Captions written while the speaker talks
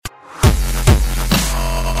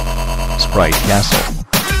Sprite Castle.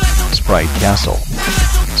 Sprite Castle.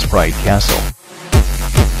 Sprite Castle.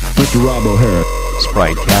 Mr. Rob O'Hara.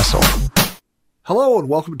 Sprite Castle. Hello and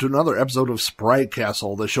welcome to another episode of Sprite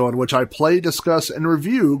Castle, the show in which I play, discuss, and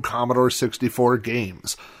review Commodore 64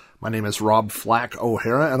 games. My name is Rob Flack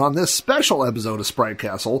O'Hara, and on this special episode of Sprite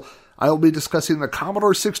Castle, I will be discussing the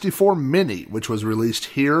Commodore 64 Mini, which was released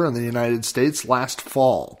here in the United States last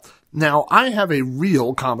fall. Now, I have a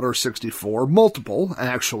real Commodore 64, multiple,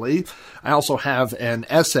 actually. I also have an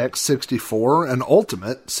SX64, an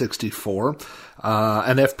Ultimate 64,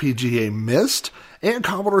 an FPGA Mist, and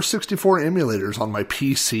Commodore 64 emulators on my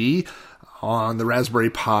PC, on the Raspberry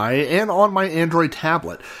Pi, and on my Android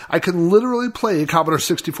tablet. I can literally play Commodore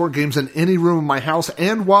 64 games in any room in my house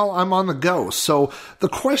and while I'm on the go. So the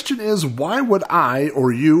question is, why would I,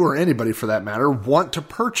 or you, or anybody for that matter, want to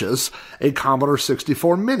purchase a Commodore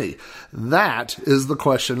 64 Mini? That is the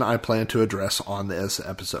question I plan to address on this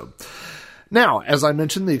episode. Now, as I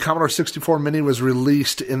mentioned, the Commodore 64 Mini was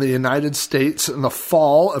released in the United States in the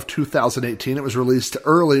fall of 2018. It was released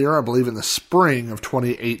earlier, I believe in the spring of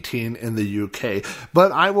 2018 in the UK.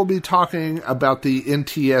 But I will be talking about the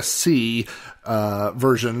NTSC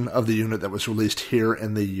version of the unit that was released here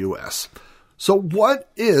in the US. So what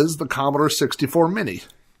is the Commodore 64 Mini?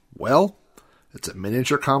 Well, it's a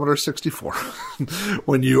miniature Commodore 64.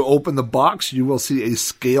 When you open the box, you will see a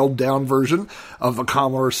scaled-down version of the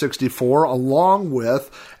Commodore 64 along with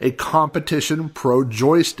a Competition Pro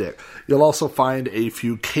joystick. You'll also find a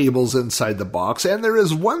few cables inside the box, and there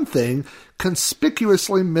is one thing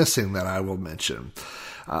conspicuously missing that I will mention.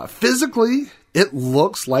 Physically, it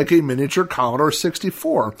looks like a miniature Commodore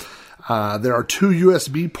 64. There are two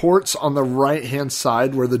USB ports on the right-hand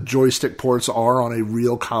side where the joystick ports are on a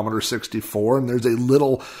real Commodore 64, and there's a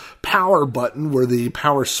little power button where the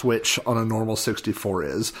power switch on a normal 64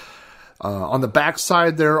 is. On the back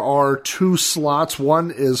side, there are two slots.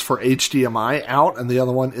 One is for HDMI out, and the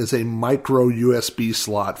other one is a micro USB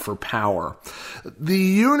slot for power. The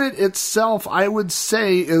unit itself, I would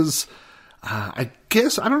say, is... I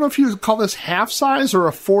don't know if you would call this half size or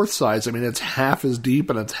a fourth size. I mean, it's half as deep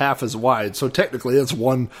and it's half as wide. So technically it's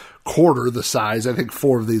 1/4 the size. I think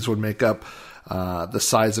 4 of these would make up the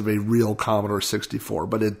size of a real Commodore 64.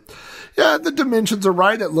 But the dimensions are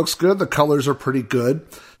right. It looks good. The colors are pretty good.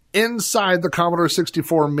 Inside the Commodore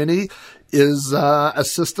 64 Mini is a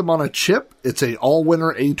system on a chip. It's a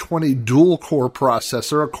Allwinner A20 dual-core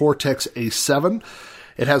processor, a Cortex A7.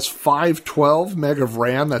 It has 512 meg of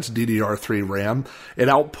RAM, that's DDR3 RAM. It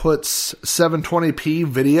outputs 720p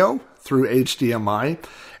video through HDMI,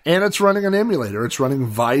 and it's running an emulator. It's running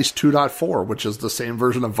Vice 2.4, which is the same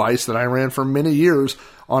version of Vice that I ran for many years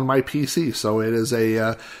on my PC. So it is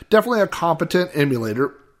definitely a competent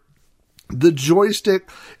emulator. The joystick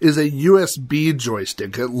is a USB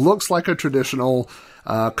joystick. It looks like a traditional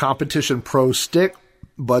Competition Pro stick,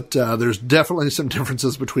 but there's definitely some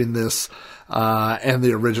differences between this and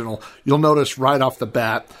the original. You'll notice right off the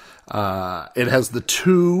bat, it has the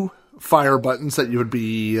two fire buttons that you would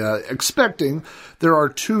be expecting. There are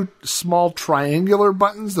two small triangular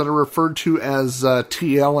buttons that are referred to as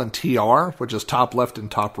TL and TR, which is top left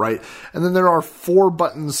and top right. And then there are 4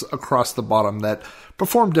 buttons across the bottom that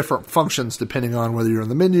perform different functions depending on whether you're in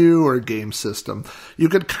the menu or a game system. You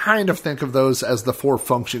could kind of think of those as the 4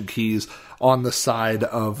 function keys on the side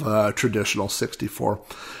of traditional 64.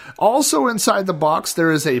 Also inside the box,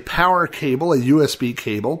 there is a power cable, a USB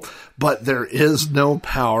cable, but there is no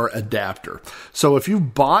power adapter. So if you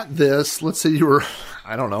bought this, let's say you were,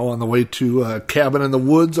 on the way to a cabin in the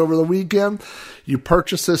woods over the weekend, you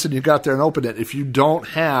purchased this and you got there and opened it. If you don't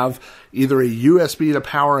have either a USB to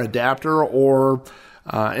power adapter or,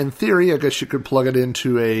 in theory, I guess you could plug it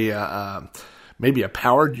into maybe a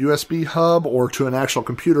powered USB hub or to an actual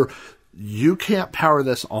computer, you can't power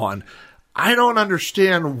this on. I don't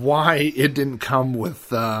understand why it didn't come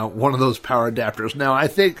with one of those power adapters. Now, I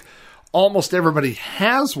think almost everybody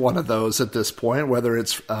has one of those at this point, whether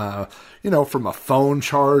it's, from a phone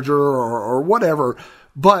charger or whatever.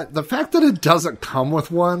 But the fact that it doesn't come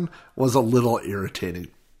with one was a little irritating.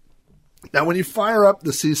 Now, when you fire up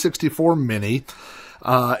the C64 Mini,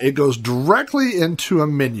 it goes directly into a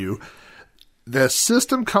menu. The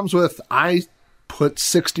system comes with, I put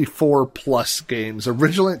 64 plus games.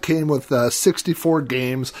 Originally it came with 64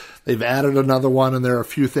 games. They've added another one, and there are a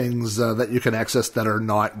few things that you can access that are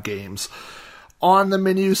not games. On the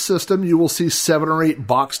menu system, you will see 7 or 8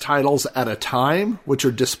 box titles at a time, which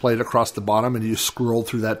are displayed across the bottom, and you scroll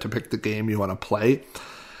through that to pick the game you want to play.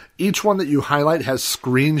 Each one that you highlight has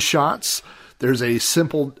screenshots. There's a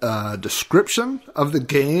simple description of the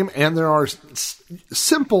game, and there are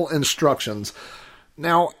simple instructions.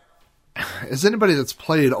 Now, as anybody that's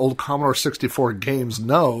played old Commodore 64 games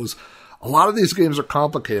knows, a lot of these games are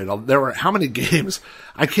complicated. There were how many games?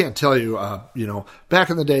 I can't tell you. Back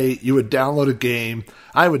in the day, you would download a game.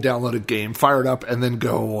 I would download a game, fire it up, and then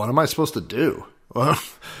go, what am I supposed to do? Well,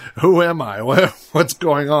 who am I? What's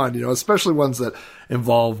going on? Especially ones that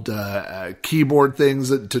involved keyboard things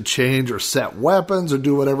to change or set weapons or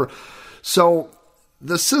do whatever. So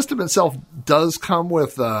the system itself does come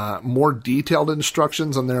with more detailed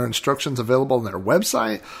instructions, and there are instructions available on their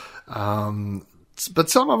website.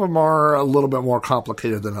 But some of them are a little bit more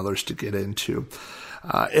complicated than others to get into.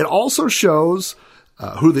 It also shows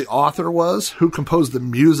who the author was, who composed the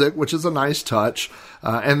music, which is a nice touch,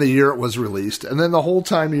 and the year it was released. And then the whole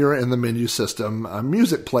time you're in the menu system,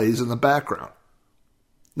 music plays in the background.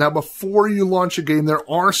 Now, before you launch a game, there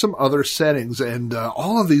are some other settings, and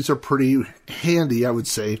all of these are pretty handy, I would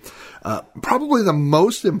say. Probably the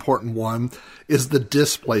most important one is the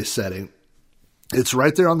display setting. It's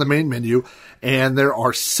right there on the main menu, and there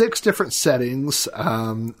are 6 different settings.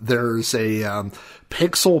 There's a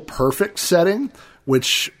pixel perfect setting,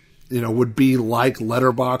 which would be like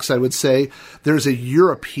letterbox, I would say. There's a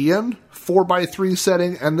European 4:3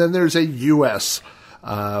 setting, and then there's a US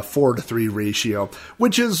 4:3 ratio,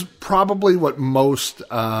 which is probably what most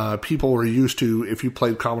people were used to if you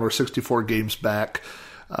played Commodore 64 games back,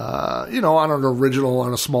 on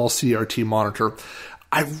a small CRT monitor.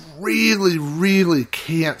 I really, really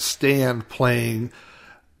can't stand playing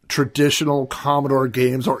traditional Commodore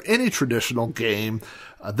games or any traditional game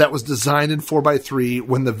that was designed in 4:3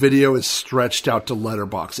 when the video is stretched out to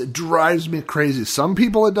letterbox. It drives me crazy. Some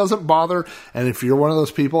people it doesn't bother, and if you're one of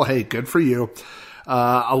those people, hey, good for you.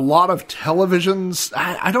 A lot of televisions,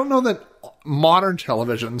 I don't know that modern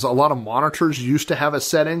televisions, a lot of monitors used to have a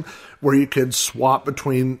setting where you could swap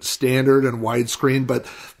between standard and widescreen, but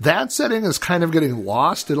that setting is kind of getting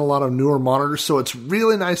lost in a lot of newer monitors, so it's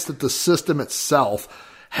really nice that the system itself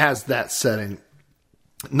has that setting.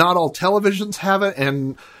 Not all televisions have it,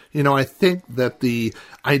 and I think that the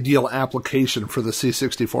ideal application for the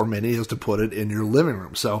C64 Mini is to put it in your living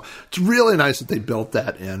room, so it's really nice that they built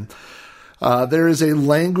that in. There is a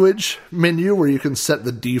language menu where you can set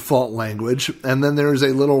the default language, and then there's a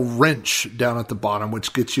little wrench down at the bottom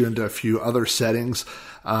which gets you into a few other settings.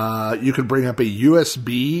 You can bring up a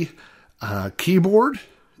USB keyboard.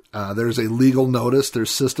 There's a legal notice, there's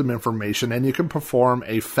system information, and you can perform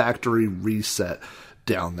a factory reset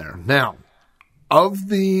down there. Now, of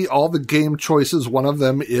all the game choices, one of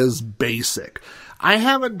them is basic. I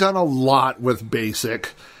haven't done a lot with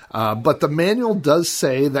basic. But the manual does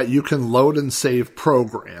say that you can load and save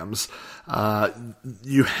programs.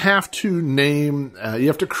 You have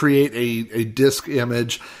to create a disk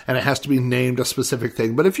image, and it has to be named a specific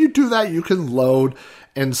thing. But if you do that, you can load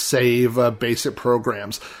and save basic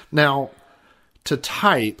programs. Now, to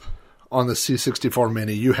type on the C64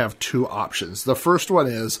 Mini, you have 2 options. The first one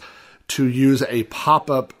is to use a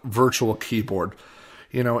pop-up virtual keyboard.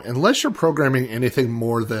 Unless you're programming anything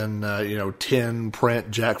more than, 10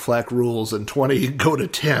 print Jack Flack rules and 20 go to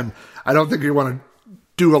 10, I don't think you want to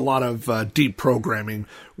do a lot of deep programming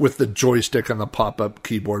with the joystick and the pop-up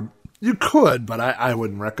keyboard. You could, but I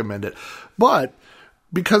wouldn't recommend it. But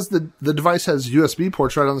because the device has USB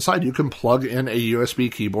ports right on the side, you can plug in a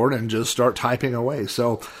USB keyboard and just start typing away.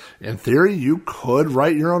 So in theory, you could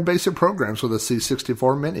write your own basic programs with a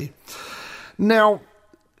C64 Mini. Now,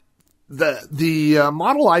 the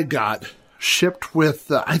model I got shipped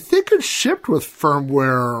with, I think it shipped with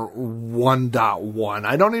firmware 1.1.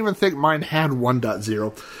 I don't even think mine had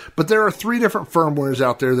 1.0, but there are 3 different firmwares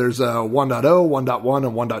out there. There's 1.0, 1.1,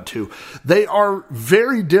 and 1.2. They are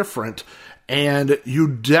very different, and you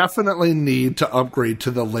definitely need to upgrade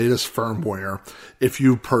to the latest firmware if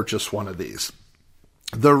you purchase one of these.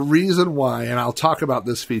 The reason why, and I'll talk about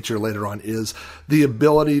this feature later on, is the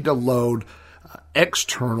ability to load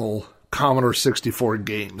external Commodore 64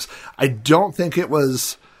 games. I don't think it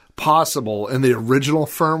was possible in the original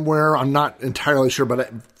firmware. I'm not entirely sure,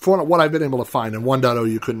 but for what I've been able to find, in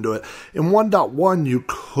 1.0 you couldn't do it. In 1.1 you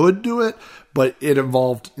could do it, but it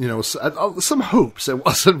involved, some hoops. It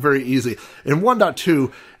wasn't very easy. In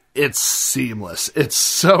 1.2, it's seamless. It's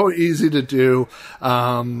so easy to do.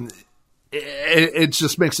 It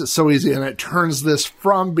just makes it so easy, and it turns this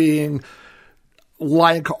from being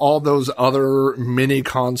like all those other mini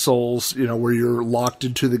consoles, where you're locked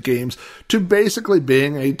into the games, to basically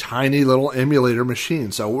being a tiny little emulator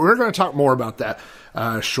machine. So we're going to talk more about that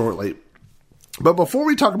shortly. But before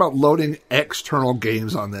we talk about loading external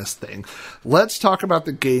games on this thing, let's talk about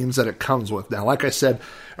the games that it comes with. Now, like I said,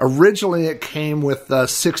 originally it came with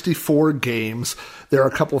 64 games. There are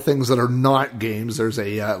a couple of things that are not games. There's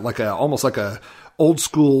almost like a old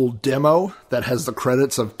school demo that has the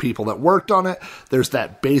credits of people that worked on it. There's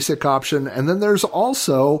that basic option. And then there's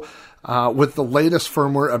also, with the latest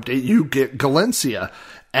firmware update, you get Galencia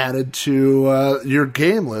added to your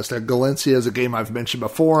game list. Galencia is a game I've mentioned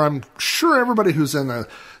before. I'm sure everybody who's in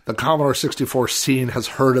the Commodore 64 scene has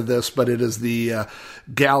heard of this, but it is the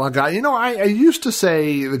Galaga. You know, I used to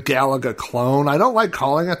say the Galaga clone. I don't like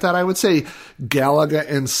calling it that. I would say Galaga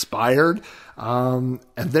inspired. And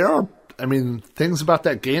there are, things about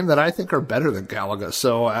that game that I think are better than Galaga.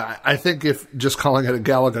 So I think if just calling it a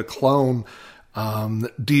Galaga clone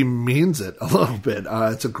demeans it a little bit.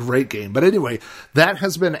 It's a great game. But anyway, that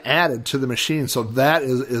has been added to the machine, so that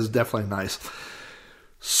is definitely nice.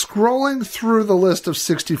 Scrolling through the list of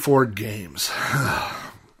 64 games,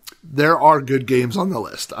 there are good games on the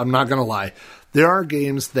list. I'm not going to lie. There are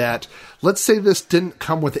games that, let's say this didn't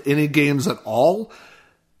come with any games at all.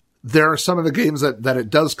 There are some of the games that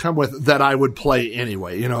it does come with that I would play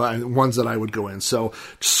anyway, ones that I would go in. So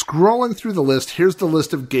scrolling through the list, here's the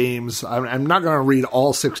list of games. I'm not going to read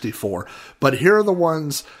all 64, but here are the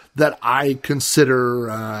ones that I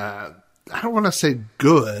consider, I don't want to say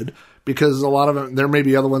good, because a lot of them, there may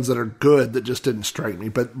be other ones that are good that just didn't strike me.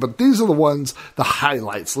 But these are the ones, the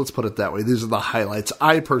highlights, let's put it that way. These are the highlights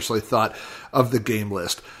I personally thought of the game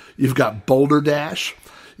list. You've got Boulder Dash.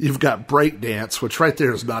 You've got Breakdance, which right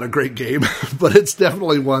there is not a great game, but it's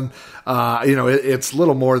definitely one, it's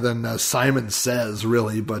little more than Simon Says,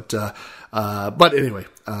 really. But anyway,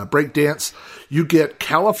 Breakdance. You get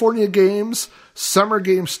California Games, Summer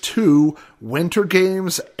Games 2, Winter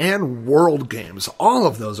Games, and World Games. All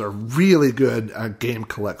of those are really good game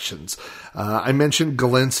collections. I mentioned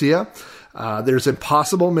Galencia. There's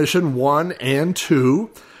Impossible Mission 1 and 2.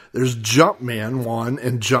 There's Jumpman 1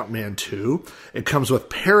 and Jumpman 2. It comes with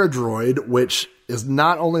Paradroid, which is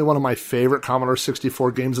not only one of my favorite Commodore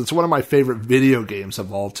 64 games, it's one of my favorite video games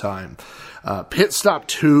of all time. Pit Stop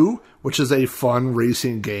 2, which is a fun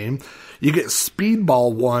racing game. You get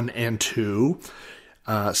Speedball 1 and 2.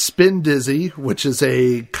 Spin Dizzy, which is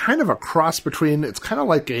a kind of a cross between, it's kind of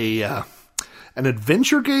like an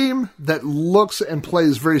adventure game that looks and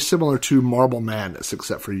plays very similar to Marble Madness,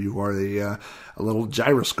 except for you are a little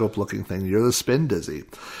gyroscope looking thing. You're the Spin Dizzy.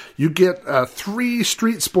 You get 3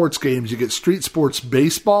 street sports games. You get Street Sports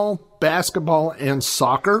Baseball, Basketball, and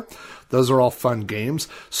Soccer. Those are all fun games.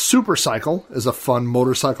 Super Cycle is a fun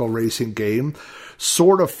motorcycle racing game.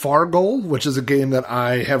 Sword of Fargo, which is a game that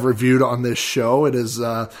I have reviewed on this show. It is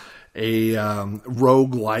a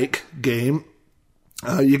roguelike game.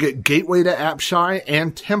 You get Gateway to Apshai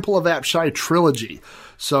and Temple of Apshai Trilogy.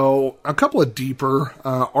 So a couple of deeper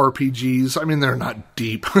RPGs. I mean, they're not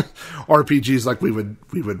deep RPGs like we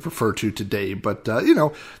would refer to today, but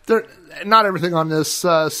they're not everything on this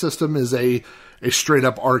system is a straight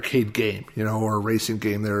up arcade game, or a racing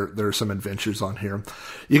game. There are some adventures on here.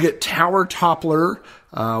 You get Tower Toppler,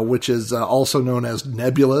 which is also known as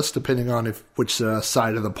Nebulous, depending on which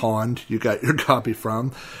side of the pond you got your copy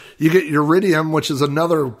from. You get Uridium, which is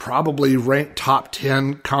another probably ranked top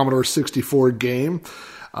 10 Commodore 64 game.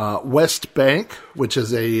 West Bank, which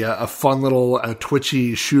is a fun little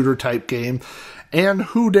twitchy shooter type game. And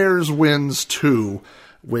Who Dares Wins 2,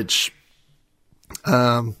 which,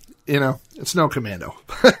 it's no Commando,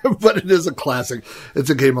 but it is a classic.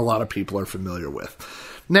 It's a game a lot of people are familiar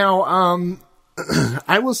with. Now,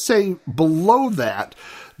 I will say below that,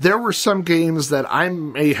 there were some games that I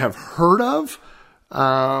may have heard of,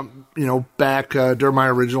 back during my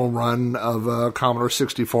original run of Commodore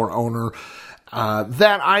 64 owner,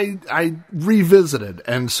 that I revisited.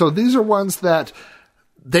 And so these are ones that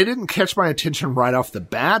they didn't catch my attention right off the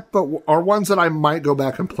bat, but are ones that I might go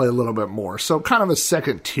back and play a little bit more. So kind of a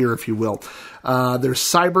second tier, if you will. There's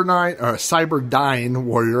Cyberdyne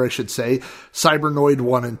Warrior, I should say. Cybernoid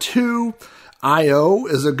 1 and 2. I.O.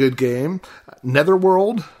 is a good game.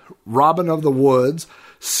 Netherworld, Robin of the Woods,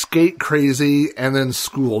 Skate Crazy, and then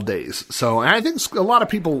School Days. So I think a lot of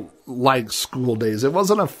people like School Days. It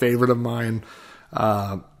wasn't a favorite of mine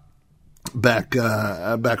back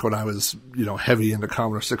when I was heavy into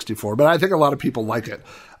Commodore 64, but I think a lot of people like it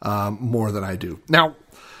more than I do. Now,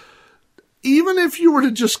 even if you were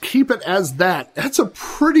to just keep it as that's a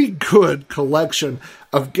pretty good collection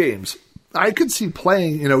of games. I could see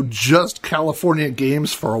playing, just California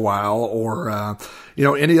Games for a while, or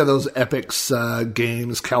any of those Epix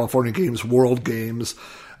games, California Games, World Games,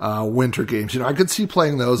 winter games. I could see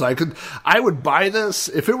playing those. I would buy this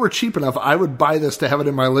if it were cheap enough. I would buy this to have it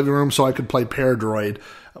in my living room so I could play Paradroid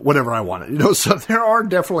whenever I wanted. So there are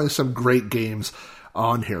definitely some great games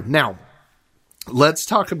on here. Now, let's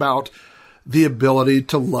talk about the ability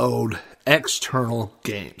to load external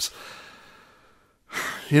games.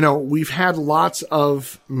 We've had lots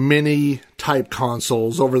of mini type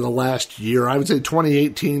consoles over the last year. I would say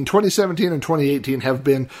 2017 and 2018 have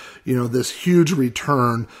been, this huge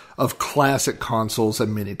return of classic consoles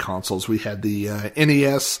and mini consoles. We had the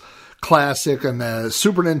NES Classic and the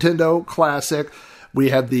Super Nintendo Classic. We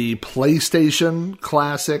had the PlayStation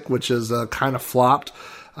Classic, which is kind of flopped.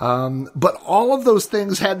 But all of those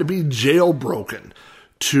things had to be jailbroken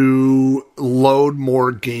to load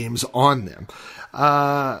more games on them.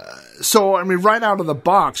 Right out of the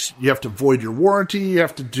box, you have to void your warranty. You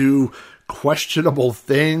have to do questionable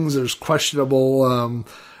things. There's questionable,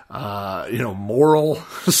 moral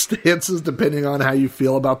stances depending on how you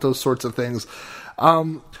feel about those sorts of things.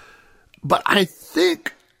 But I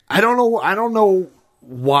don't know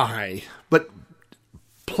why, but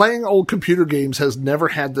playing old computer games has never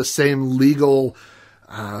had the same legal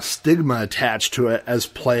stigma attached to it as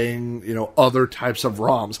playing, other types of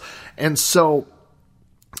ROMs. And so,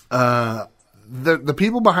 the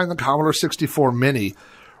people behind the Commodore 64 Mini,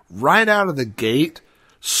 right out of the gate,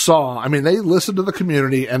 they listened to the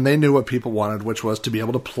community and they knew what people wanted, which was to be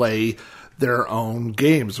able to play their own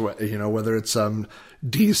games, whether it's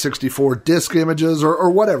D64 disk images or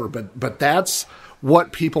whatever, but that's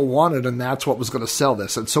what people wanted and that's what was going to sell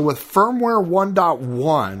this. And so with firmware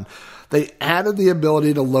 1.1, they added the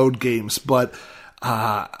ability to load games, but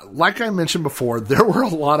like I mentioned before, there were a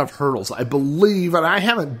lot of hurdles. I believe, and I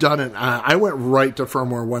haven't done it, I went right to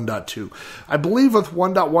firmware 1.2. I believe with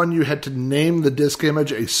 1.1 you had to name the disk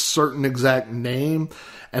image a certain exact name,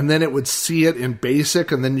 and then it would see it in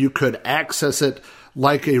BASIC, and then you could access it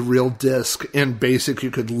like a real disk. In BASIC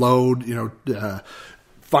you could load,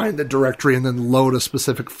 find the directory and then load a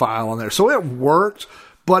specific file on there. So it worked,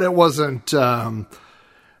 but it wasn't,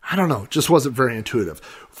 just wasn't very intuitive.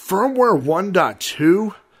 Firmware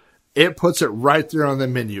 1.2, it puts it right there on the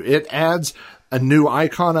menu. It adds a new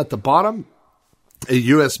icon at the bottom, a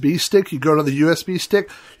USB stick. You go to the USB stick,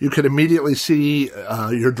 you can immediately see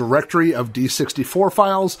your directory of D64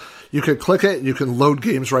 files. You can click it, you can load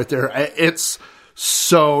games right there. It's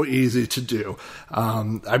so easy to do.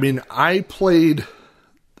 I played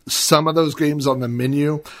some of those games on the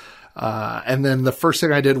menu, and then the first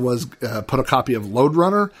thing I did was put a copy of Lode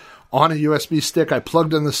Runner on a USB stick. I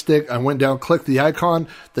plugged in the stick, I went down, clicked the icon,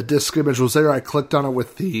 the disk image was there, I clicked on it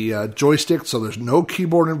with the joystick, so there's no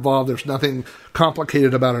keyboard involved, there's nothing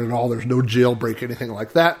complicated about it at all, there's no jailbreak, anything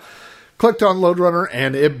like that. Clicked on Lode Runner,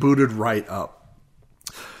 and it booted right up.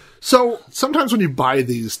 So, sometimes when you buy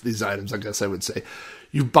these items, I guess I would say,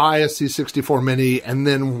 you buy a C64 Mini, and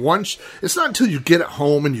then it's not until you get it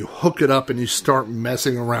home and you hook it up and you start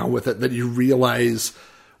messing around with it that you realize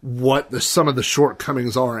what some of the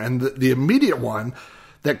shortcomings are. And the immediate one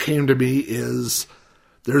that came to me is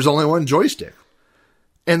there's only one joystick.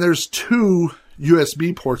 And there's 2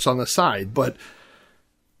 USB ports on the side, but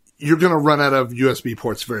you're going to run out of USB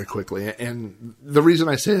ports very quickly. And the reason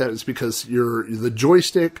I say that is because the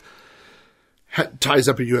joystick ties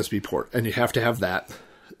up a USB port, and you have to have that.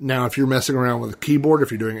 Now, if you're messing around with a keyboard, if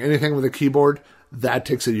you're doing anything with a keyboard, that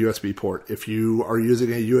takes a USB port. If you are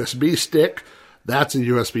using a USB stick, that's a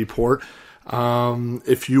USB port.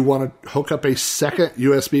 If you want to hook up a second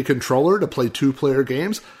USB controller to play 2-player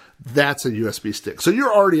games, that's a USB stick. So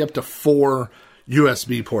you're already up to 4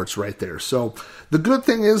 USB ports right there. So the good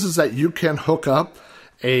thing is that you can hook up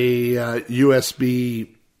a USB,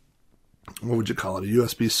 what would you call it? A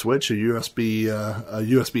USB switch, a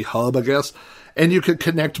USB hub, I guess, and you can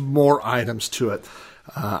connect more items to it.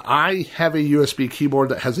 I have a USB keyboard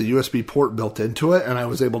that has a USB port built into it, and I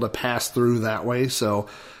was able to pass through that way. So,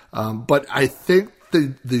 but I think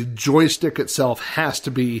the joystick itself has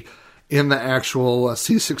to be in the actual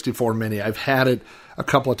C64 Mini. I've had it a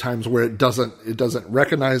couple of times where it doesn't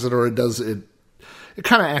recognize it, or it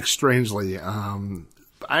kind of acts strangely.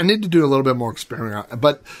 I need to do a little bit more experimenting,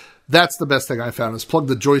 but that's the best thing I found is plug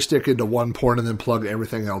the joystick into one port and then plug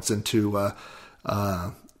everything else into a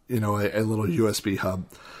little USB hub.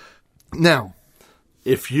 Now,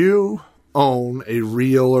 if you own a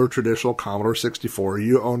real or traditional Commodore 64,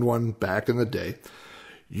 you owned one back in the day,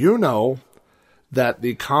 you know that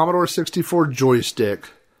the Commodore 64 joystick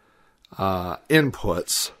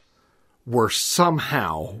inputs were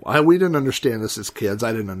somehow, we didn't understand this as kids,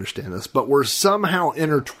 I didn't understand this, but were somehow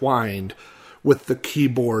intertwined with the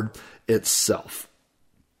keyboard itself.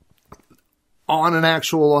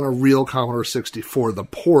 on a real Commodore 64. The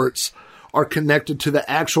ports are connected to the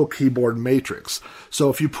actual keyboard matrix. So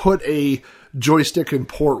if you put a joystick in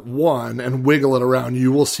port 1 and wiggle it around,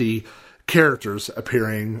 you will see characters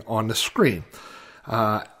appearing on the screen.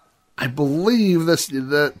 I believe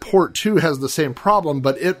that port 2 has the same problem,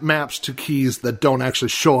 but it maps to keys that don't actually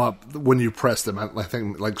show up when you press them. I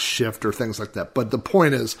think like shift or things like that. But the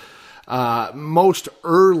point is, most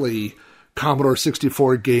early Commodore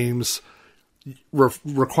 64 games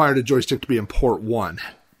required a joystick to be in port 1.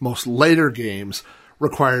 Most later games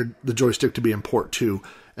required the joystick to be in port 2,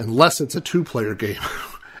 unless it's a 2-player game.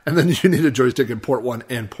 And then you need a joystick in port 1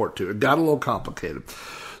 and port 2. It got a little complicated.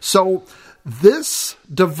 So this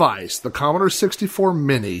device, the Commodore 64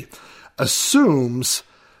 Mini, assumes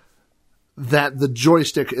that the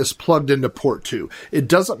joystick is plugged into port 2. It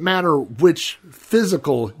doesn't matter which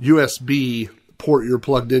physical USB port you're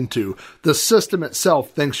plugged into. The system itself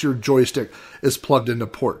thinks your joystick is plugged into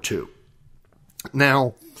port 2.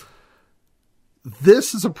 Now,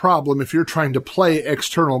 this is a problem if you're trying to play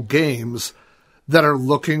external games that are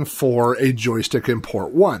looking for a joystick in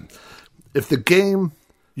port 1. If the game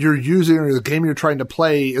you're using or the game you're trying to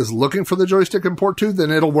play is looking for the joystick in port 2, then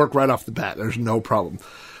it'll work right off the bat. There's no problem.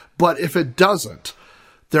 But if it doesn't,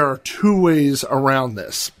 there are two ways around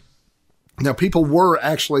this. Now, people were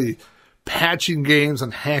actually patching games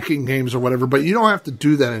and hacking games or whatever, but you don't have to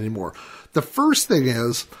do that anymore. The first thing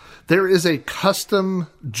is, there is a custom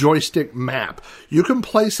joystick map. You can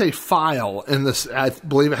place a file in this, I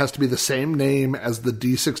believe it has to be the same name as the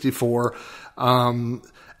D64. And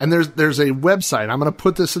there's a website. I'm going to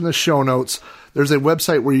put this in the show notes. There's a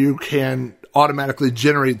website where you can automatically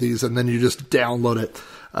generate these, and then you just download it,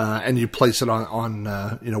 and you place it on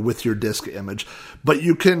with your disk image. But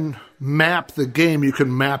you can map the game, you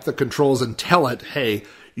can map the controls and tell it, hey,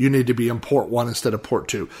 you need to be in port 1 instead of port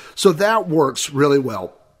 2. So that works really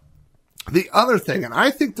well. The other thing, and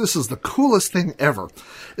I think this is the coolest thing ever,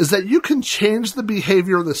 is that you can change the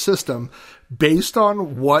behavior of the system based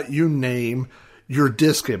on what you name your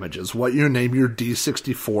disk images, what you name your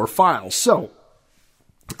D64 files. So,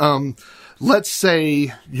 let's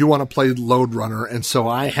say you want to play Lode Runner, and so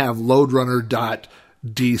I have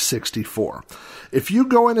loadrunner.d64. If you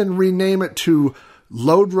go in and rename it to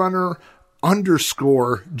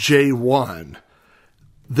loadrunner_J1,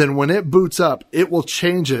 then when it boots up, it will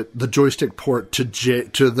change the joystick port to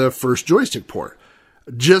the first joystick port,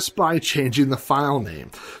 just by changing the file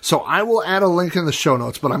name. So I will add a link in the show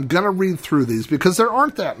notes, but I'm going to read through these because there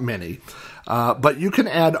aren't that many. But you can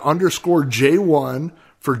add _J1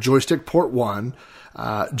 for joystick port 1.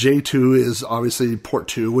 J2 is obviously port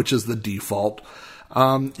 2, which is the default.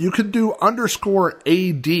 You could do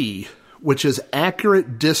 _AD, which is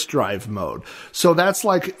accurate disk drive mode. So that's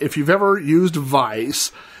like if you've ever used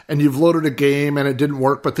Vice and you've loaded a game and it didn't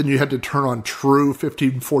work, but then you had to turn on true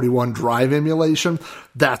 1541 drive emulation.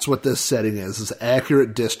 That's what this setting is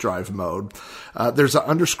accurate disk drive mode. There's an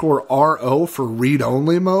 _RO for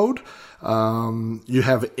read-only mode. You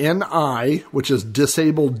have NI, which is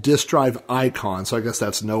disabled disk drive icon. So I guess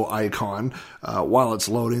that's no icon while it's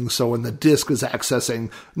loading. So when the disk is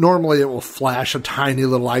accessing, normally it will flash a tiny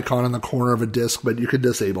little icon in the corner of a disk, but you can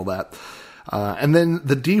disable that. And then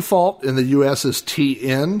the default in the US is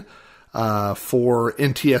TN for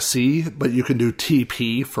NTSC, but you can do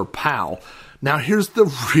TP for PAL. Now here's the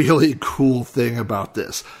really cool thing about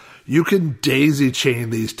this. You can daisy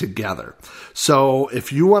chain these together. So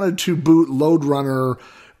if you wanted to boot Lode Runner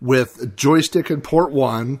with joystick in port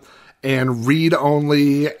 1 and read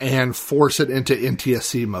only and force it into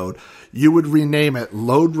NTSC mode, you would rename it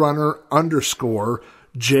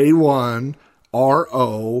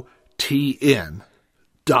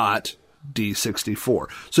loadrunner_JONROTN.D64.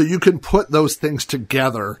 So you can put those things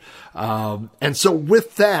together. And so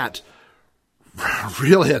with that,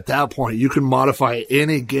 really at that point, you can modify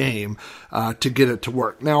any game to get it to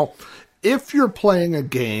work. Now, if you're playing a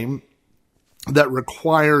game that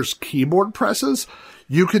requires keyboard presses,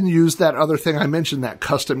 you can use that other thing I mentioned, that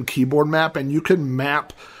custom keyboard map, and you can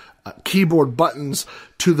map keyboard buttons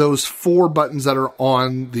to those 4 buttons that are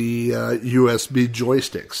on the USB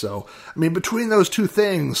joystick. So, I mean, between those two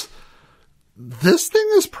things, this thing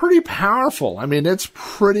is pretty powerful. I mean, it's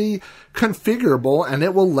pretty configurable, and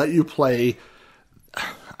it will let you play,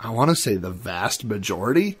 I want to say, the vast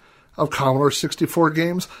majority of Commodore 64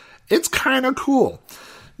 games. It's kind of cool.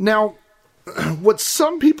 Now, what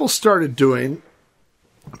some people started doing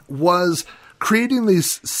was creating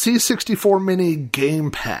these C64 Mini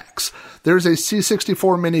game packs. There's a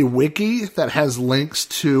C64 Mini wiki that has links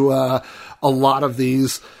to a lot of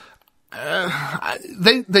these.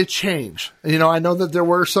 they change. You know, I know that there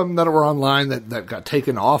were some that were online that got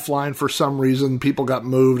taken offline for some reason. People got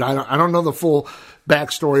moved. I don't know the full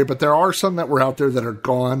backstory, but there are some that were out there that are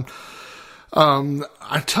gone.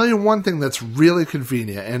 I tell you one thing that's really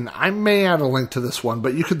convenient, and I may add a link to this one,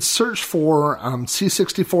 but you can search for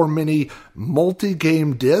C64 Mini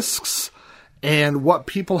multi-game discs, and what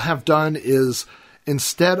people have done is,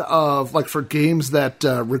 instead of, like for games that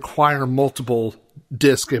require multiple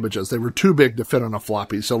disk images, they were too big to fit on a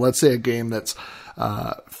floppy. So let's say a game that's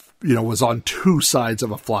was on two sides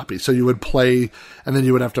of a floppy. So you would play, and then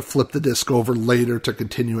you would have to flip the disc over later to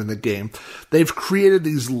continue in the game. They've created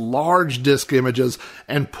these large disk images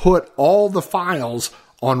and put all the files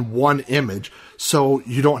on one image, so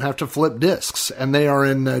you don't have to flip discs. And they are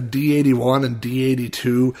in D81 and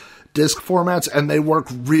D82 disk formats, and they work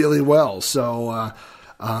really well. So,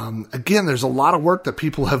 again, there's a lot of work that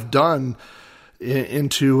people have done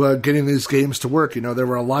into getting these games to work. You know, there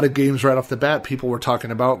were a lot of games right off the bat people were talking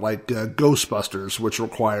about, like Ghostbusters, which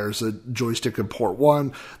requires a joystick and port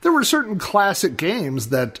 1. There were certain classic games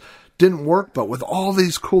that didn't work, but with all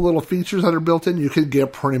these cool little features that are built in, you could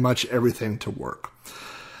get pretty much everything to work.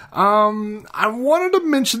 I wanted to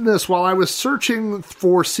mention this while I was searching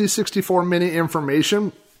for C64 Mini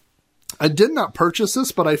information. I did not purchase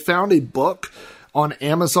this, but I found a book on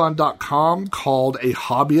Amazon.com called A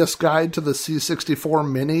Hobbyist Guide to the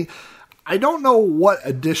C64 Mini. I don't know what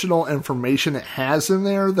additional information it has in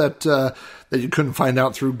there that you couldn't find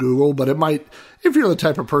out through Google, but it might, if you're the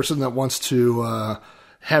type of person that wants to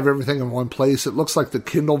have everything in one place. It looks like the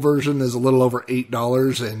Kindle version is a little over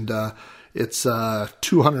 $8, and it's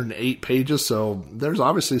 208 pages, so there's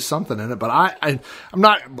obviously something in it, but I'm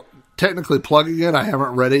not technically plugging it. I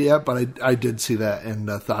haven't read it yet, but I did see that and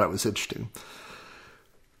thought it was interesting.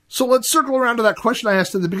 So let's circle around to that question I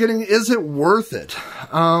asked at the beginning. Is it worth it?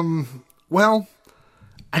 Well,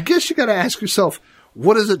 I guess you got to ask yourself,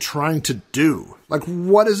 what is it trying to do? Like,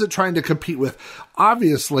 what is it trying to compete with?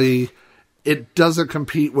 Obviously, it doesn't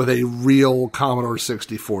compete with a real Commodore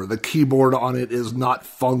 64. The keyboard on it is not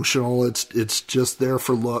functional. It's just there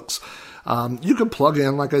for looks. You can plug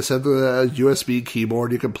in, like I said, the USB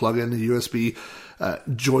keyboard. You can plug in the USB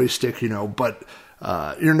joystick, but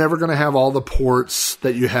you're never going to have all the ports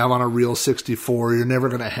that you have on a real 64. You're never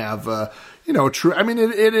going to have, true. I mean,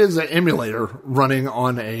 it is an emulator running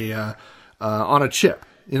on a chip.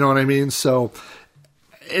 You know what I mean? So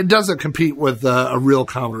it doesn't compete with a real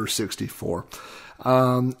Commodore 64.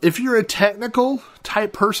 If you're a technical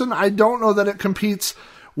type person, I don't know that it competes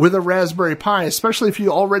with a Raspberry Pi, especially if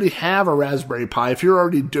you already have a Raspberry Pi. If you're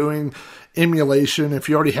already doing emulation, if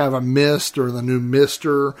you already have a Myst or the new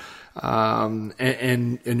Mister,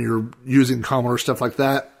 and you're using Commodore, stuff like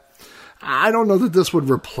that, I don't know that this would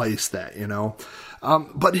replace that,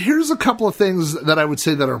 But here's a couple of things that I would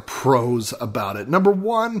say that are pros about it. Number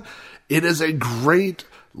one, it is a great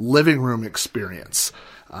living room experience.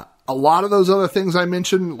 A lot of those other things I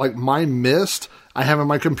mentioned, like my Myst, I have in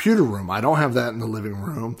my computer room. I don't have that in the living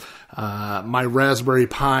room. My Raspberry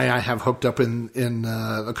Pi I have hooked up in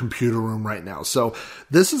the computer room right now. So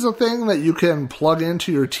this is a thing that you can plug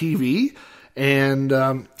into your TV. And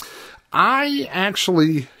I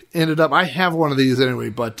actually ended up, I have one of these anyway,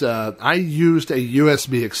 but I used a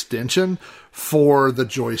USB extension for the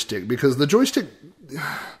joystick, because the joystick,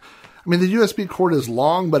 I mean, the USB cord is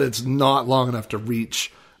long, but it's not long enough to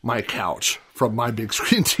reach my couch from my big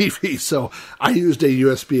screen TV. So I used a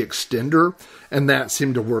USB extender, and that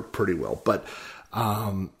seemed to work pretty well. But,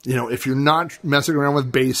 if you're not messing around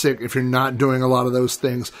with BASIC, if you're not doing a lot of those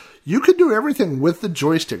things, you can do everything with the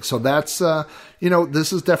joystick. So that's,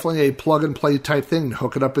 this is definitely a plug and play type thing.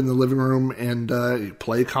 Hook it up in the living room and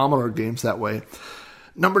play Commodore games that way.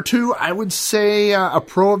 Number two, I would say a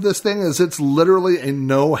pro of this thing is it's literally a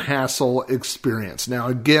no-hassle experience. Now,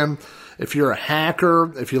 again, if you're a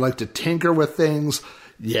hacker, if you like to tinker with things,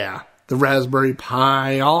 yeah, the Raspberry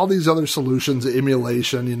Pi, all these other solutions,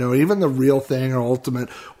 emulation, even the Real Thing or Ultimate,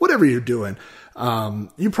 whatever you're doing,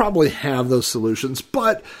 you probably have those solutions.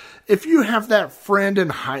 But if you have that friend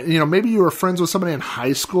in maybe you were friends with somebody in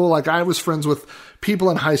high school, like I was friends with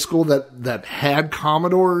people in high school that had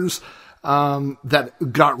Commodores, that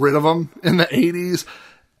got rid of them in the 80s,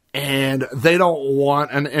 and they don't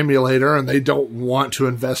want an emulator and they don't want to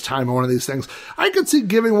invest time in one of these things. I could see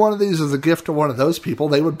giving one of these as a gift to one of those people.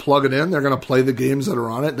 They would plug it in. They're going to play the games that are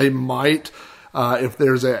on it. They might, if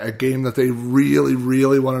there's a game that they really,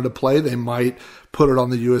 really wanted to play, they might put it on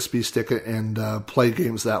the USB stick and play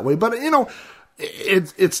games that way. But,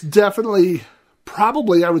 it's definitely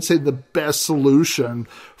probably, I would say, the best solution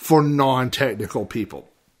for non-technical people.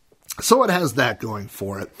 So it has that going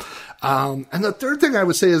for it. And the third thing I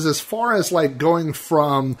would say is, as far as like going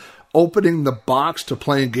from opening the box to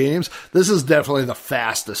playing games, this is definitely the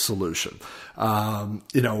fastest solution.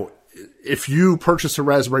 If you purchase a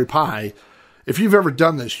Raspberry Pi, if you've ever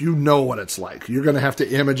done this, you know what it's like. You're going to have to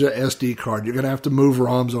image an SD card. You're going to have to move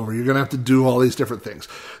ROMs over. You're going to have to do all these different things.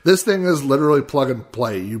 This thing is literally plug and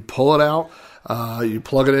play. You pull it out, you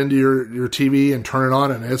plug it into your TV and turn it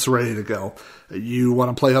on, and it's ready to go. You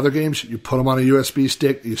want to play other games, you put them on a USB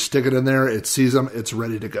stick, you stick it in there, it sees them, it's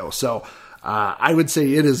ready to go. So I would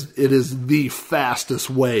say it is the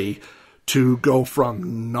fastest way to go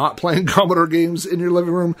from not playing Commodore games in your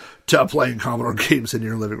living room to playing Commodore games in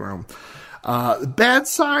your living room. Bad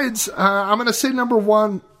sides, I'm going to say number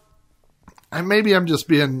one, and maybe I'm just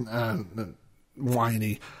being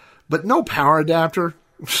whiny, but no power adapter.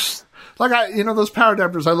 Like, those power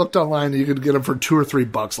adapters, I looked online and you could get them for $2 or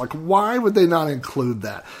 $3. Like, why would they not include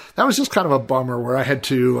that? That was just kind of a bummer where I had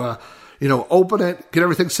to, open it, get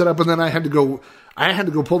everything set up, and then I had to go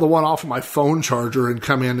pull the one off of my phone charger and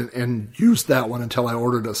come in and use that one until I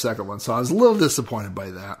ordered a second one. So I was a little disappointed by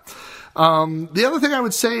that. The other thing I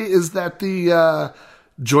would say is that the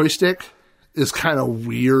joystick is kind of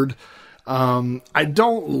weird. I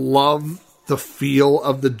don't love the feel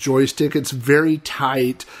of the joystick. It's very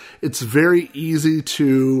tight. It's very easy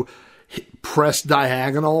to press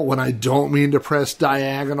diagonal when I don't mean to press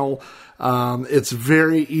diagonal. It's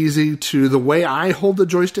very easy to, the way I hold the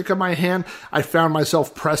joystick in my hand, I found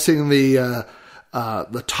myself pressing the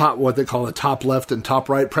top, what they call the top left and top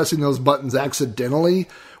right, pressing those buttons accidentally,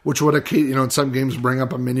 which would, in some games bring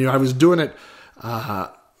up a menu. I was doing it,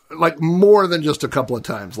 like more than just a couple of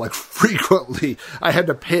times, like frequently. I had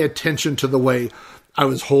to pay attention to the way I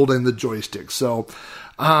was holding the joystick. So,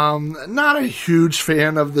 not a huge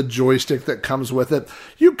fan of the joystick that comes with it.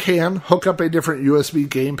 You can hook up a different USB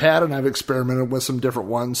gamepad, and I've experimented with some different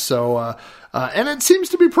ones. So, and it seems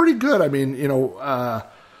to be pretty good. I mean,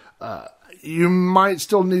 you might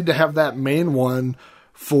still need to have that main one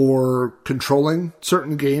for controlling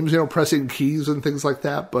certain games, pressing keys and things like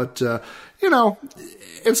that. But,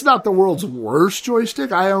 it's not the world's worst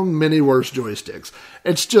joystick. I own many worse joysticks.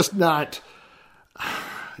 It's just not,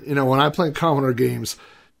 when I play Commodore games,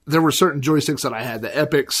 there were certain joysticks that I had, the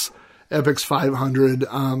Epix 500,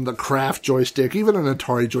 the Craft joystick, even an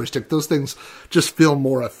Atari joystick. Those things just feel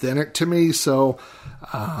more authentic to me. So,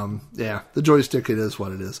 the joystick, it is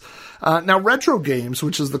what it is. Now, Retro Games,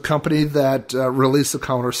 which is the company that released the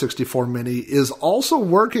Commodore 64 Mini, is also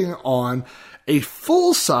working on a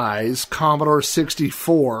full-size Commodore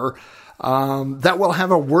 64 that will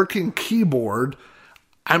have a working keyboard.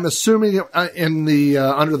 I'm assuming in the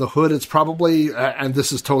under the hood, it's probably, and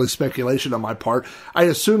this is totally speculation on my part, I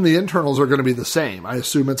assume the internals are going to be the same. I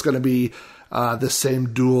assume it's going to be the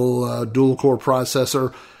same dual core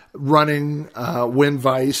processor running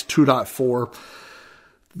WinVice 2.4.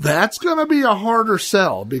 That's going to be a harder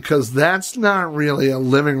sell because that's not really a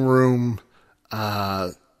living room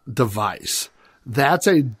device. That's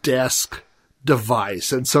a desk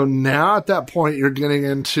device. And so now at that point, you're getting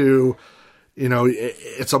into,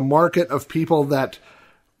 it's a market of people that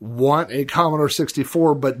want a Commodore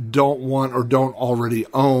 64 but don't want or don't already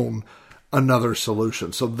own another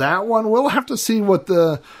solution. So that one, we'll have to see what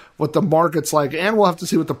the market's like, and we'll have to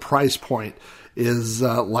see what the price point is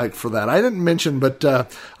like for that. I didn't mention, but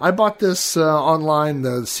I bought this online,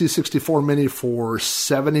 the C64 Mini, for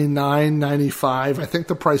 $79.95. I think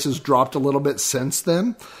the price has dropped a little bit since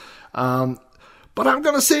then. But I'm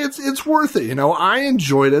going to say it's worth it. I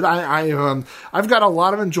enjoyed it. I've got a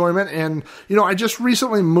lot of enjoyment, and, I just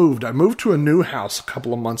recently moved. I moved to a new house a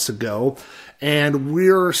couple of months ago, and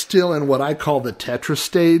we're still in what I call the Tetris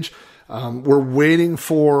stage. We're waiting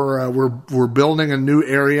for, we're building a new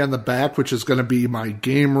area in the back, which is going to be my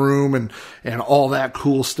game room and all that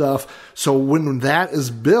cool stuff. So when that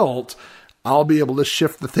is built, I'll be able to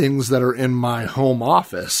shift the things that are in my home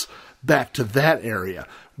office back to that area.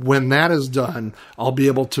 When that is done, I'll be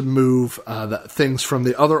able to move the things from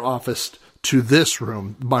the other office to this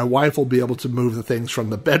room. My wife will be able to move the things from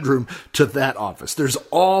the bedroom to that office. There's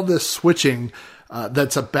all this switching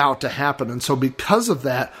that's about to happen. And so because of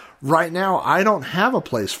that, right now, I don't have a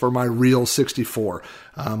place for my real 64.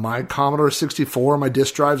 My Commodore 64, my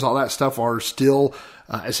disk drives, all that stuff are still,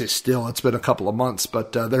 I say still, it's been a couple of months,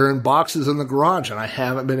 but they're in boxes in the garage, and I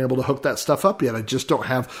haven't been able to hook that stuff up yet. I just don't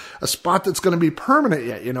have a spot that's going to be permanent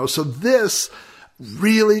yet, So this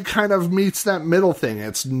really kind of meets that middle thing.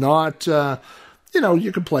 It's not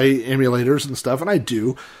you can play emulators and stuff, and I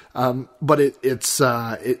do. But it's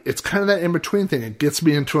kind of that in-between thing. It gets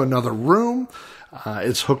me into another room.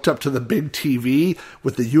 It's hooked up to the big TV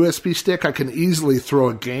with the USB stick. I can easily throw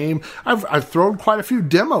a game. I've thrown quite a few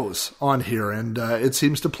demos on here, and it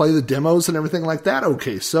seems to play the demos and everything like that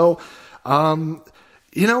okay. So,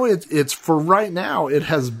 it's for right now, it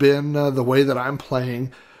has been the way that I'm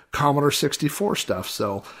playing Commodore 64 stuff.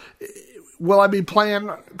 So, will I be playing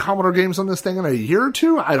Commodore games on this thing in a year or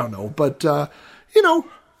two? I don't know. But,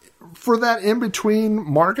 for that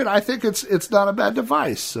in-between market, I think it's not a bad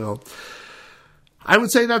device. So, I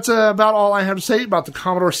would say that's about all I have to say about the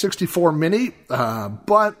Commodore 64 Mini.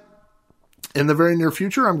 But in the very near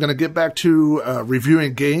future, I'm going to get back to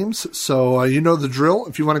reviewing games. So you know the drill.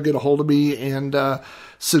 If you want to get a hold of me and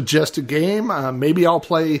suggest a game, maybe I'll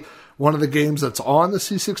play one of the games that's on the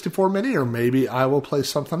C64 Mini, or maybe I will play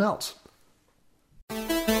something else.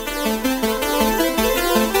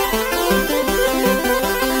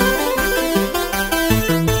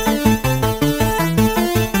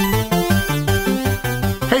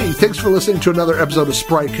 Thanks for listening to another episode of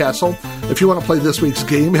Sprite Castle. If you want to play this week's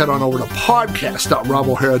game, head on over to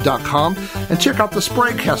podcast.robohara.com and check out the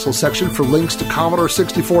Sprite Castle section for links to Commodore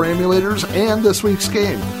 64 emulators and this week's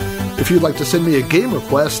game. If you'd like to send me a game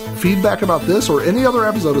request, feedback about this, or any other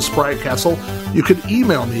episode of Sprite Castle, you can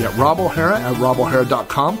email me at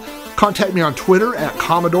robohara@robohara.com, contact me on Twitter at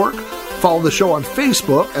Commodore, follow the show on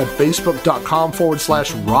Facebook at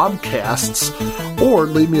facebook.com/Robcasts, or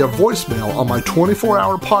leave me a voicemail on my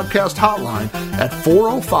 24-hour podcast hotline at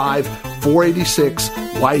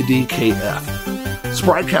 405-486-YDKF.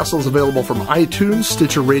 Sprite Castle is available from iTunes,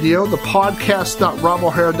 Stitcher Radio, the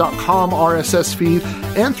podcast.robohara.com RSS feed,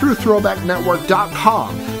 and through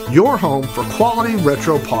throwbacknetwork.com, your home for quality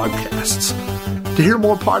retro podcasts. To hear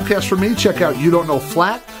more podcasts from me, check out You Don't Know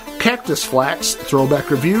Flat, Cactus Flax,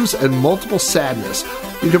 Throwback Reviews, and Multiple Sadness.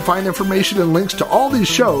 You can find information and links to all these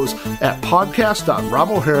shows at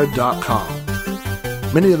podcast.robohara.com.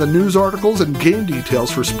 Many of the news articles and game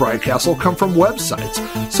details for Sprite Castle come from websites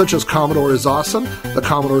such as Commodore is Awesome, the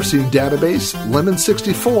Commodore Scene Database, Lemon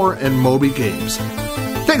 64, and Moby Games.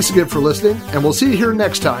 Thanks again for listening, and we'll see you here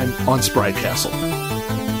next time on Sprite Castle.